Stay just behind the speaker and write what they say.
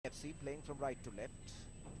FC playing from right to left.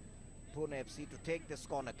 Pune FC to take this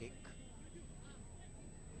corner kick.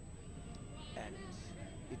 And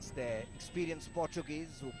it's the experienced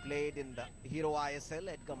Portuguese who played in the Hero ISL,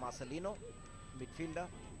 Edgar Marcelino, midfielder.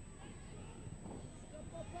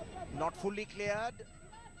 Not fully cleared.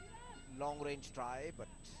 Long range try, but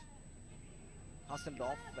hustled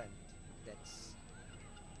off, and that's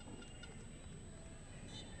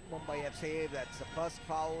Mumbai FC. That's the first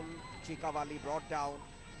foul. Chika Wali brought down.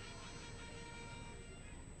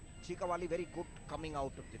 Chika Wali very good coming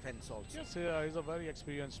out of defense also. Yes, he's a very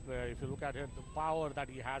experienced player. If you look at him, the power that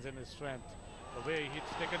he has in his strength, the way he's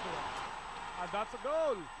taken to it. And that's a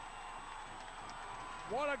goal.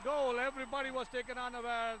 What a goal. Everybody was taken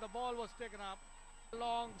unaware. The ball was taken up.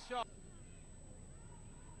 Long shot.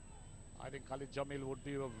 I think Khalid Jamil would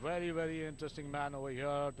be a very, very interesting man over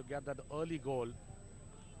here to get that early goal.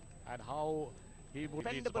 And how he would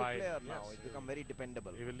lead by. Dependable player now. He's become very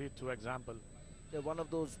dependable. He will lead to example. They're one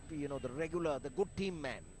of those, the regular, the good team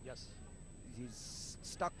man. Yes. He's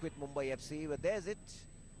stuck with Mumbai FC, but there's it.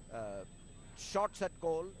 Shots at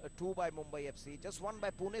goal, 2 by Mumbai FC, just 1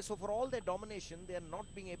 by Pune. So for all their domination, they are not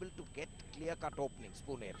being able to get clear-cut openings,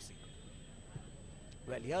 Pune FC.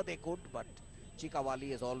 Well, here they could, but Chika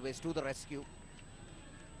Wali is always to the rescue.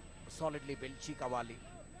 Solidly built Chika Wali.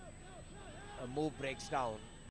 A move breaks down.